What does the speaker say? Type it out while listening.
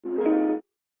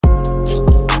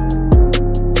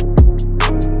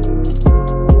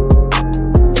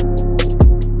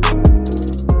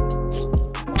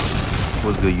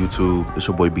YouTube? It's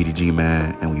your boy BDG,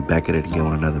 man, and we back at it again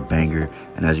with another banger.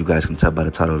 And as you guys can tell by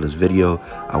the title of this video,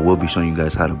 I will be showing you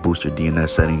guys how to boost your DNS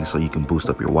settings so you can boost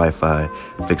up your Wi-Fi,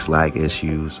 fix lag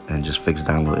issues, and just fix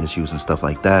download issues and stuff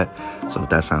like that. So if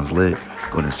that sounds lit,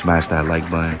 go ahead and smash that like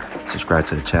button, subscribe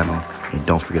to the channel, and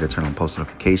don't forget to turn on post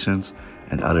notifications.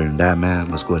 And other than that, man,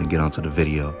 let's go ahead and get on to the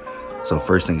video. So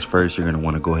first things first, you're going to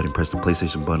want to go ahead and press the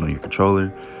PlayStation button on your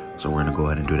controller. So we're going to go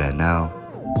ahead and do that now.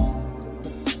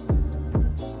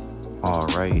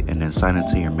 Alright, and then sign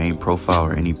into your main profile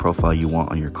or any profile you want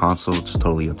on your console. It's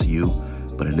totally up to you.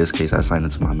 But in this case, I signed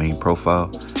into my main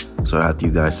profile. So after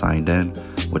you guys signed in,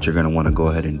 what you're going to want to go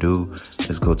ahead and do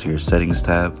is go to your settings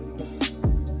tab,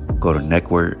 go to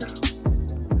network,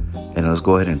 and let's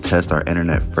go ahead and test our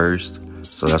internet first.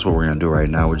 So that's what we're going to do right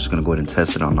now. We're just going to go ahead and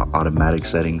test it on the automatic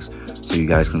settings so you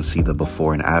guys can see the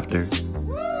before and after.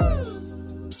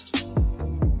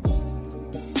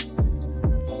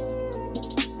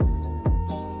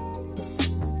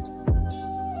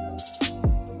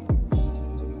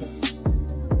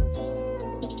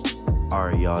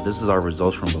 Alright, y'all, this is our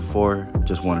results from before.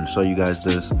 Just wanted to show you guys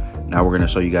this. Now we're going to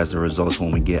show you guys the results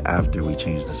when we get after we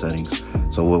change the settings.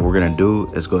 So what we're going to do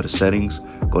is go to settings,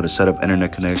 go to set up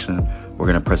internet connection. We're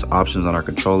going to press options on our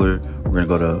controller. We're going to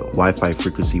go to Wi-Fi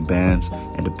frequency bands.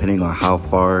 And depending on how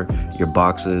far your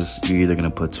box is, you're either going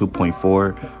to put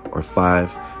 2.4 or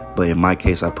 5. But in my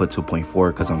case, I put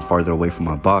 2.4 because I'm farther away from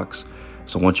my box.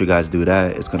 So once you guys do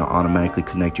that, it's going to automatically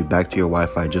connect you back to your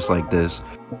Wi-Fi just like this.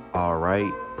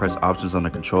 Alright, press options on the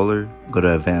controller, go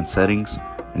to advanced settings,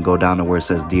 and go down to where it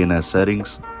says DNS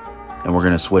settings. And we're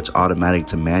going to switch automatic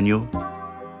to manual.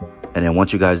 And then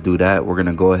once you guys do that, we're going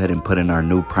to go ahead and put in our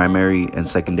new primary and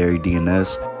secondary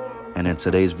DNS. And in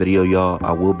today's video, y'all,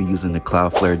 I will be using the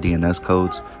Cloudflare DNS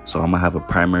codes. So I'm going to have a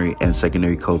primary and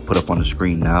secondary code put up on the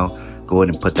screen now. Go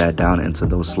ahead and put that down into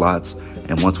those slots.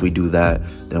 And once we do that,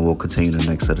 then we'll continue the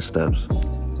next set of steps.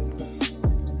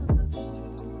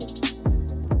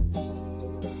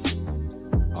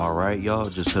 Alright, y'all,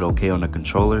 just hit OK on the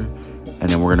controller. And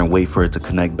then we're going to wait for it to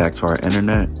connect back to our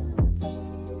internet.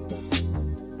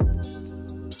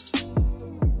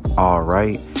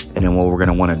 Alright, and then what we're going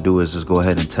to want to do is just go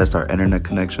ahead and test our internet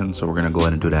connection. So we're going to go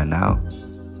ahead and do that now.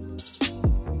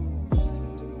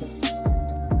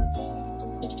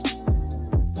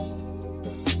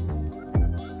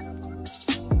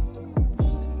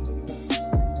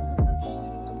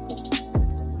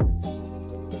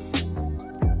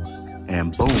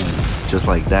 And boom, just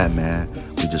like that, man,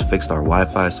 we just fixed our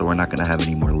Wi-Fi, so we're not going to have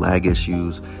any more lag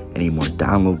issues, any more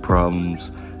download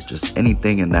problems, just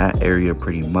anything in that area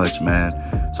pretty much, man.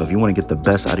 So if you want to get the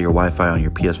best out of your Wi-Fi on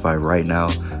your PS5 right now,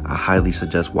 I highly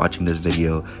suggest watching this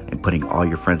video and putting all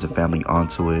your friends and family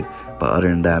onto it. But other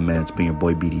than that, man, it's been your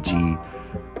boy BDG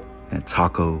and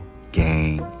Taco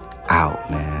Gang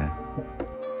out, man.